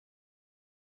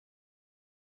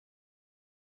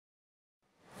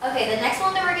Okay, the next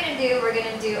one that we're going to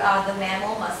do the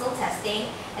mammal muscle testing.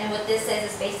 And what this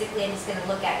is basically I'm just going to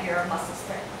look at your muscle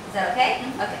strength. Is that okay?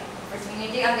 Mm-hmm. Okay. First thing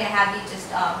you're going to do, I'm going to have you just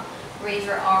raise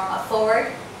your arm up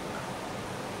forward.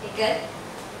 Okay, good.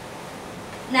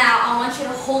 Now, I want you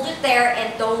to hold it there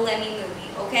and don't let me move you,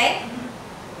 okay? Mm-hmm.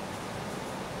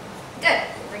 Good.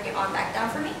 Bring your arm back down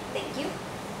for me. Thank you.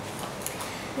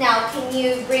 Now, can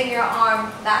you bring your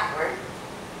arm backward?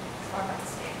 Arm back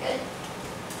this way. Good.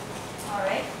 All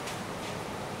right.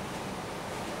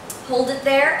 Hold it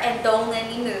there and don't let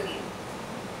me move you.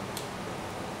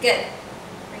 Good.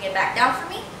 Bring it back down for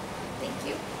me. Thank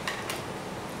you.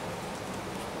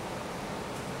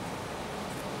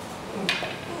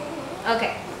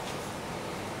 Okay.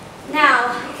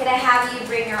 Now, could I have you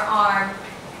bring your arm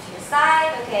to your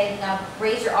side? Okay, now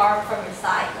raise your arm from your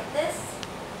side like this.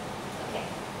 Okay.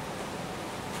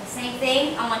 The same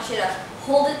thing, I want you to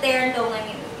hold it there and don't let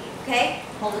me move you, okay?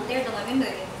 Hold it there, don't let me move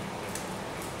you.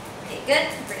 Okay, good.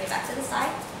 Bring it back to the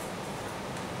side.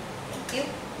 Thank you.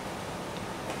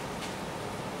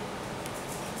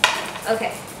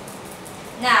 Okay.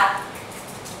 Now,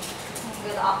 I'm going to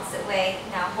go the opposite way.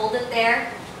 Now hold it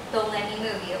there. Don't let me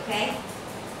move you, okay?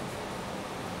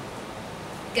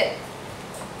 Good.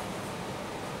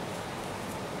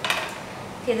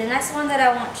 Okay, the next one that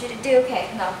I want you to do,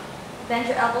 okay, now bend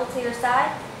your elbow to your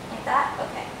side, like that,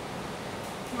 okay.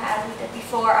 Now as we did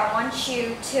before, I want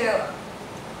you to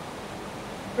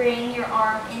bring your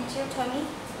arm into your tummy,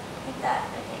 like that,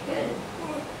 okay, good.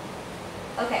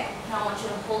 Okay, now I want you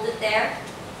to hold it there,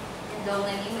 and don't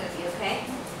let me move you, okay?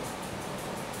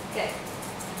 Good.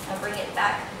 Now bring it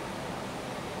back to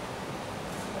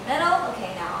the middle.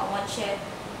 Okay, now I want you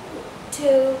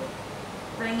to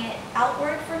bring it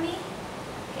outward for me.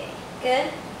 Okay,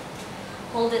 good.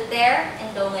 Hold it there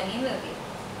and don't let me move you.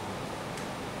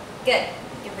 Good.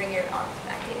 You can bring your arms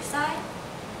back to your side.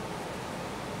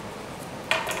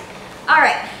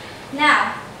 Alright,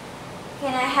 now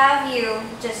can I have you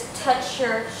just touch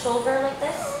your shoulder like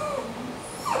this?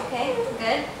 Okay,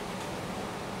 good.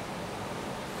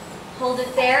 Hold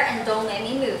it there and don't let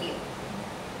me move you.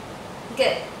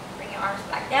 Good. Bring your arms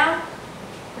back down.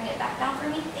 Bring it back down for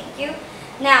me. Thank you.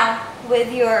 Now,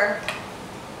 with your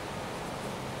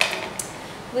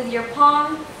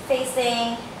palm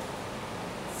facing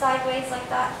sideways like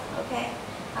that, okay?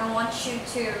 I want you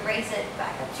to raise it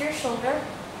back up to your shoulder.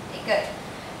 Okay, good.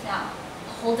 Now,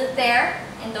 hold it there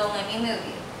and don't let me move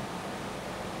you.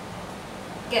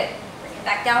 Good. Bring it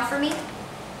back down for me.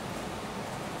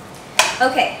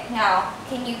 Okay, now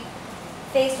can you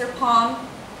face your palm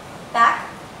back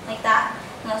like that?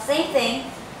 Now same thing,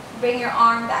 bring your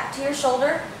arm back to your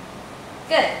shoulder.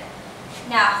 Good.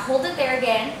 Now hold it there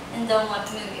again and don't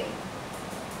let me move you.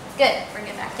 Good. Bring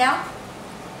it back down.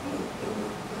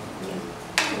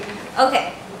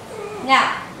 Okay.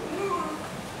 Now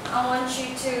I want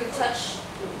you to touch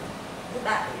the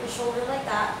back of your shoulder like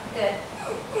that. Good.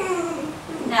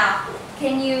 Now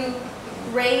can you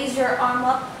raise your arm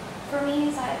up for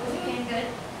me sideways? You can. Good.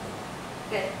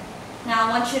 Good. Now I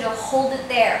want you to hold it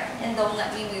there and don't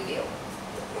let me move you.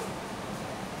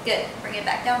 Good. Bring it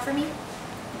back down for me.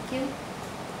 Thank you.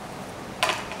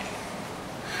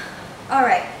 All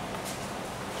right.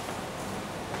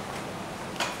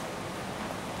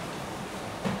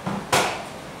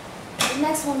 The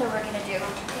next one that we're going to do,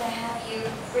 can I have you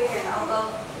bring your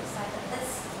elbow to the side like this?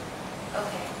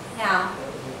 Okay. Now,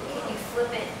 can you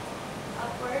flip it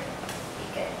upward? Be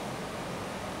good.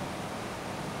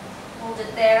 Hold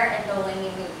it there and don't let me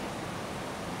move you.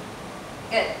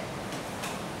 Good.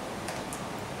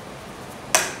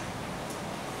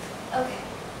 Okay.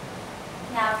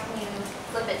 Now can you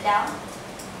flip it down?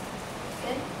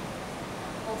 Good.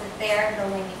 Hold it there and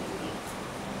don't let me move you.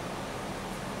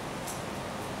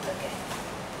 Okay.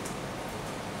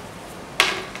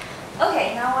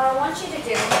 Okay, now what I want you to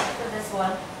do for this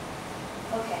one,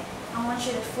 okay, I want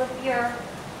you to flip your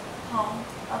palm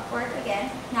upward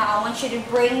again. Now I want you to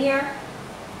bring your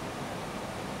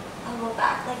elbow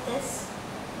back like this.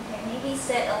 Okay, maybe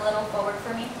sit a little forward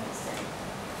for me. Sit.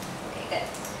 Okay, good.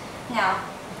 Now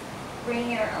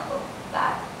bring your elbow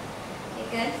back. Okay,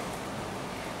 good.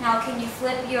 Now can you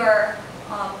flip your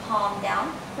palm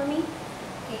down for me?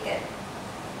 Okay, good.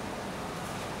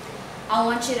 I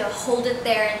want you to hold it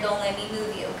there and don't let me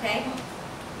move you, okay?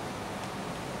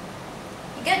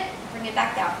 You good? Bring it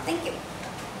back down. Thank you.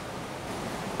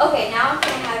 Okay, now I'm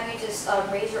going to have you just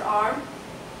raise your arm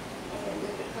and then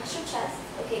move it across your chest.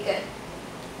 Okay, good.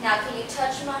 Now can you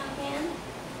touch my hand?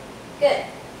 Good.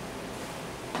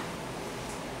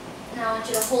 Now I want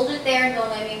you to hold it there and don't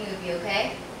let me move you,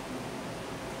 okay?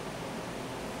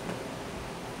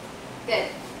 Good.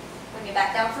 Bring it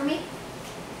back down for me.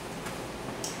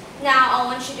 Now I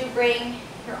want you to bring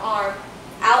your arm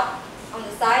out on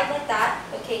the side like that.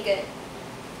 Okay, good.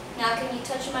 Now can you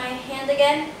touch my hand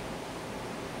again?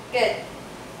 Good.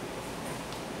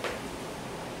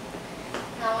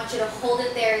 Now I want you to hold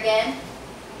it there again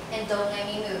and don't let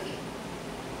me move you.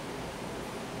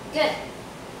 Good.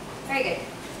 Very good.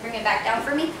 Bring it back down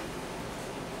for me.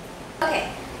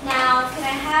 Okay, now can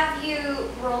I have you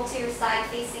roll to your side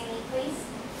facing me, please?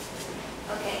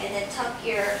 Okay, and then tuck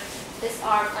this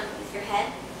arm underneath your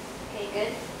head. Okay,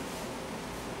 good.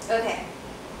 Okay.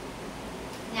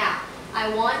 Now,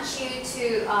 I want you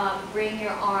to bring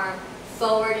your arm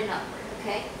forward and upward,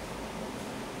 okay?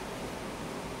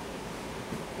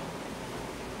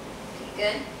 Okay,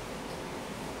 good.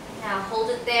 Now hold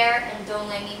it there and don't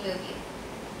let me move you.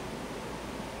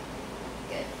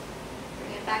 Good.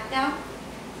 Bring it back down.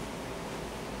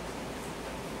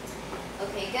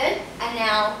 Okay, good. And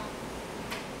now,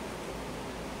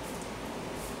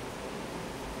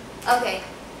 okay,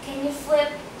 can you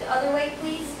flip the other way,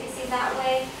 please? Facing that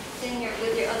way. Then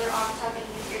with your other arm tucked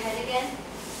underneath your head again.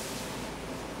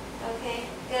 Okay,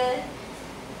 good.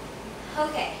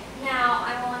 Okay, now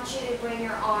I want you to bring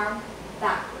your arm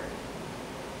backward.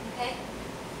 Okay?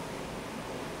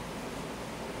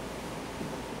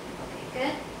 Okay,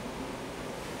 good.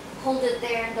 Hold it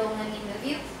there and don't let me move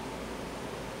you.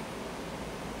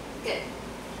 Good.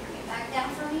 Bring it back down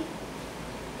for me.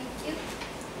 Thank you.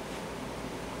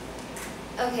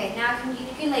 Okay, now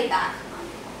you can lay back.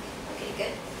 Okay,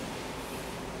 good.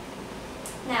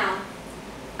 Now,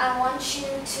 I want you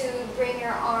to bring your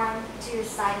arm to your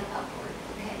side and upward,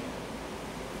 okay?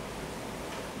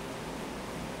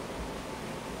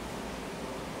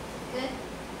 Good.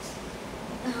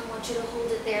 Now I want you to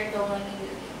hold it there and don't let me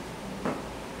move you.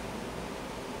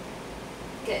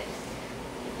 Good.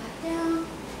 Put it back down.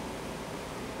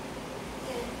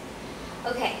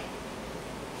 Good. Okay.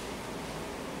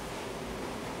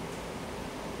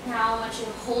 Now I want you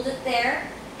to hold it there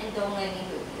and don't let me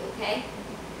move you, okay?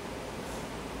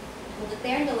 Hold it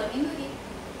there and don't let me move you.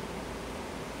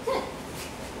 Good.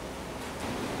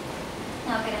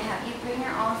 Now can I have you bring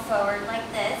your arm forward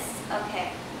like this?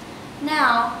 Okay.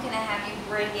 Now can I have you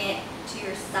bring it to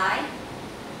your side?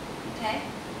 Okay.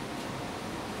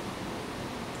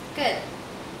 Good.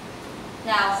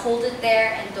 Now hold it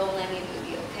there and don't let me move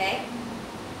you, okay?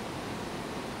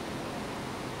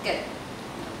 Good.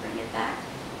 Now bring it back.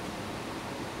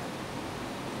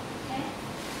 Okay.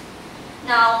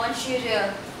 Now I want you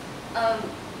to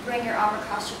bring your arm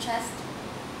across your chest.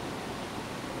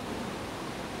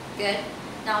 Good.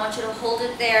 Now I want you to hold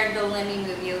it there and don't let me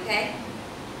move you, okay?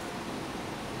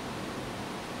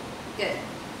 Good.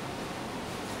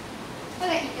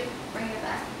 Okay, you can bring your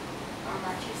arm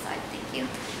back to your side. Thank you.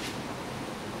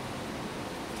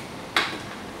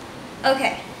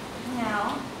 Okay.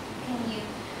 Now, can you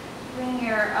bring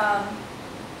your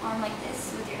arm like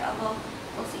this with your elbow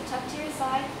closely tucked to your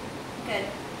side? Good.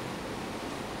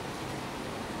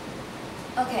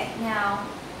 Okay, now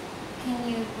can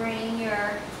you bring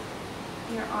your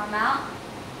arm out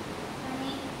for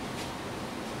me?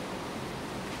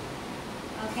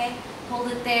 Okay,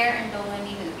 hold it there and don't let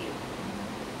me move you.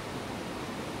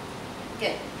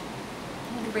 Good.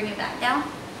 You can bring it back down.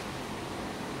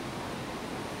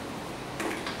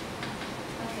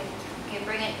 Okay, you can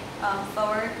bring it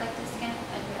forward like this again,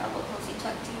 and your elbow closely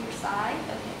tucked to your side.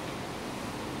 Okay.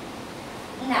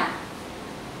 Now,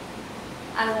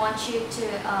 I want you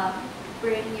to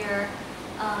bring your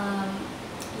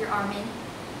arm in.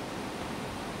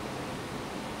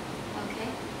 Okay,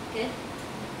 good.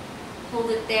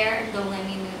 Hold it there and don't let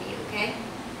me move you, okay?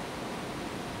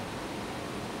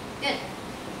 Good.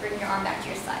 Bring your arm back to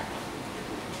your side.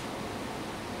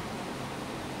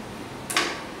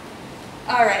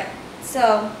 All right,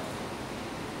 so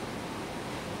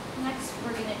next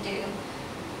we're gonna do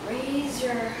raise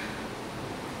your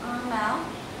arm out.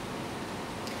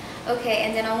 Okay,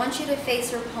 and then I want you to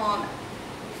face your palm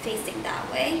facing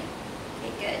that way.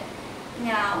 Okay, good.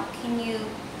 Now, can you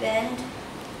bend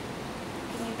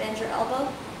your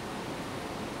elbow?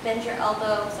 Bend your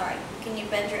elbow, sorry. Can you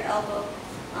bend your elbow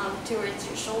towards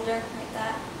your shoulder like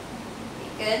that? Okay,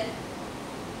 good.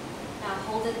 Now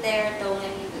hold it there and don't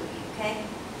let me move you, okay?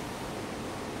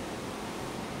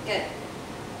 Good.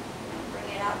 Now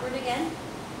bring it outward again.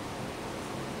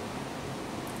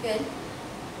 Good.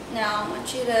 Now I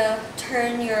want you to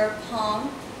turn your palm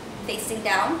facing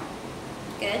down.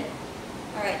 Good.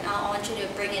 All right, now I want you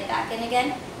to bring it back in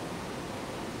again.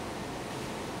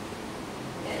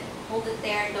 Good. Hold it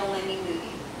there and don't let me move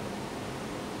you.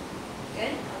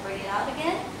 Good. I'll bring it out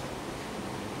again.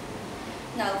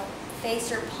 Now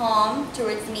face your palm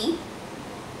towards me.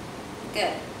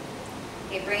 Good.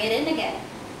 Okay, bring it in again.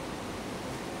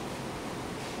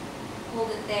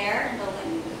 Hold it there and don't let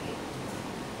me move you.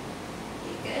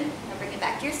 Okay, good. Now bring it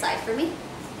back to your side for me.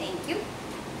 Thank you.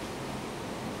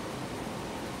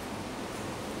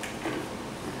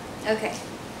 Okay.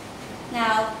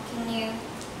 Now, can you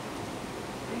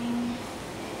bring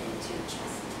it into your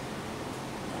chest?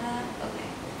 Okay.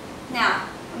 Now,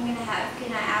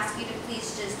 can I ask you to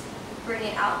please just bring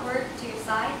it outward to your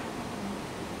side?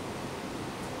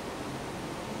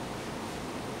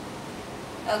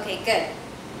 Okay, good.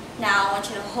 Now, I want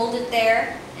you to hold it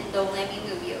there and don't let me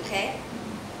move you, okay?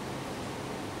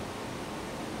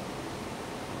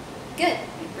 Good.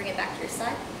 Bring it back to your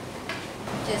side.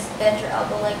 Just bend your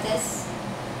elbow like this.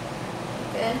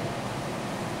 Good.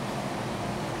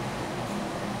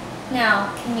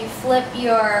 Now, can you flip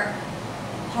your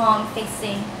palm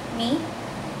facing me?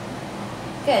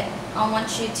 Good. I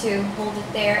want you to hold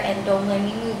it there and don't let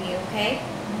me move you, okay?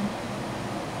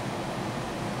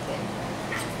 Good.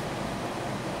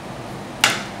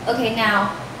 Okay,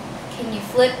 now, can you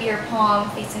flip your palm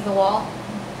facing the wall?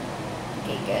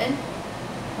 Okay, good.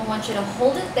 I want you to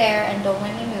hold it there and don't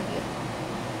let me move you.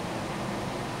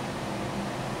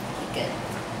 Okay, good.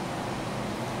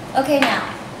 Okay, now,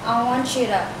 I want you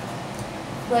to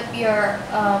flip your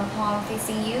palm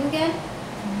facing you again.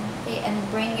 Okay, and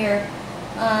bring your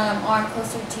arm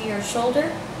closer to your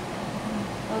shoulder.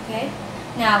 Okay.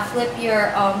 Now flip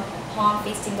your palm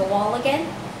facing the wall again.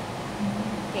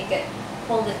 Okay, good.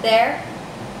 Hold it there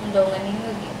and don't let me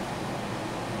move you.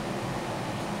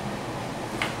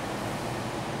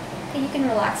 Okay, you can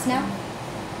relax now.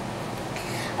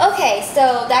 Okay,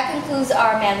 so that concludes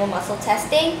our manual muscle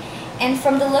testing. And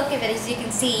from the look of it, as you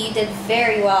can see, you did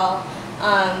very well.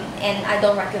 And I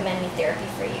don't recommend any therapy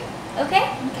for you.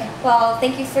 Okay? Okay. Well,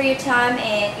 thank you for your time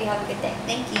and you have a good day.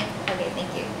 Thank you. Okay,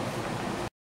 thank you.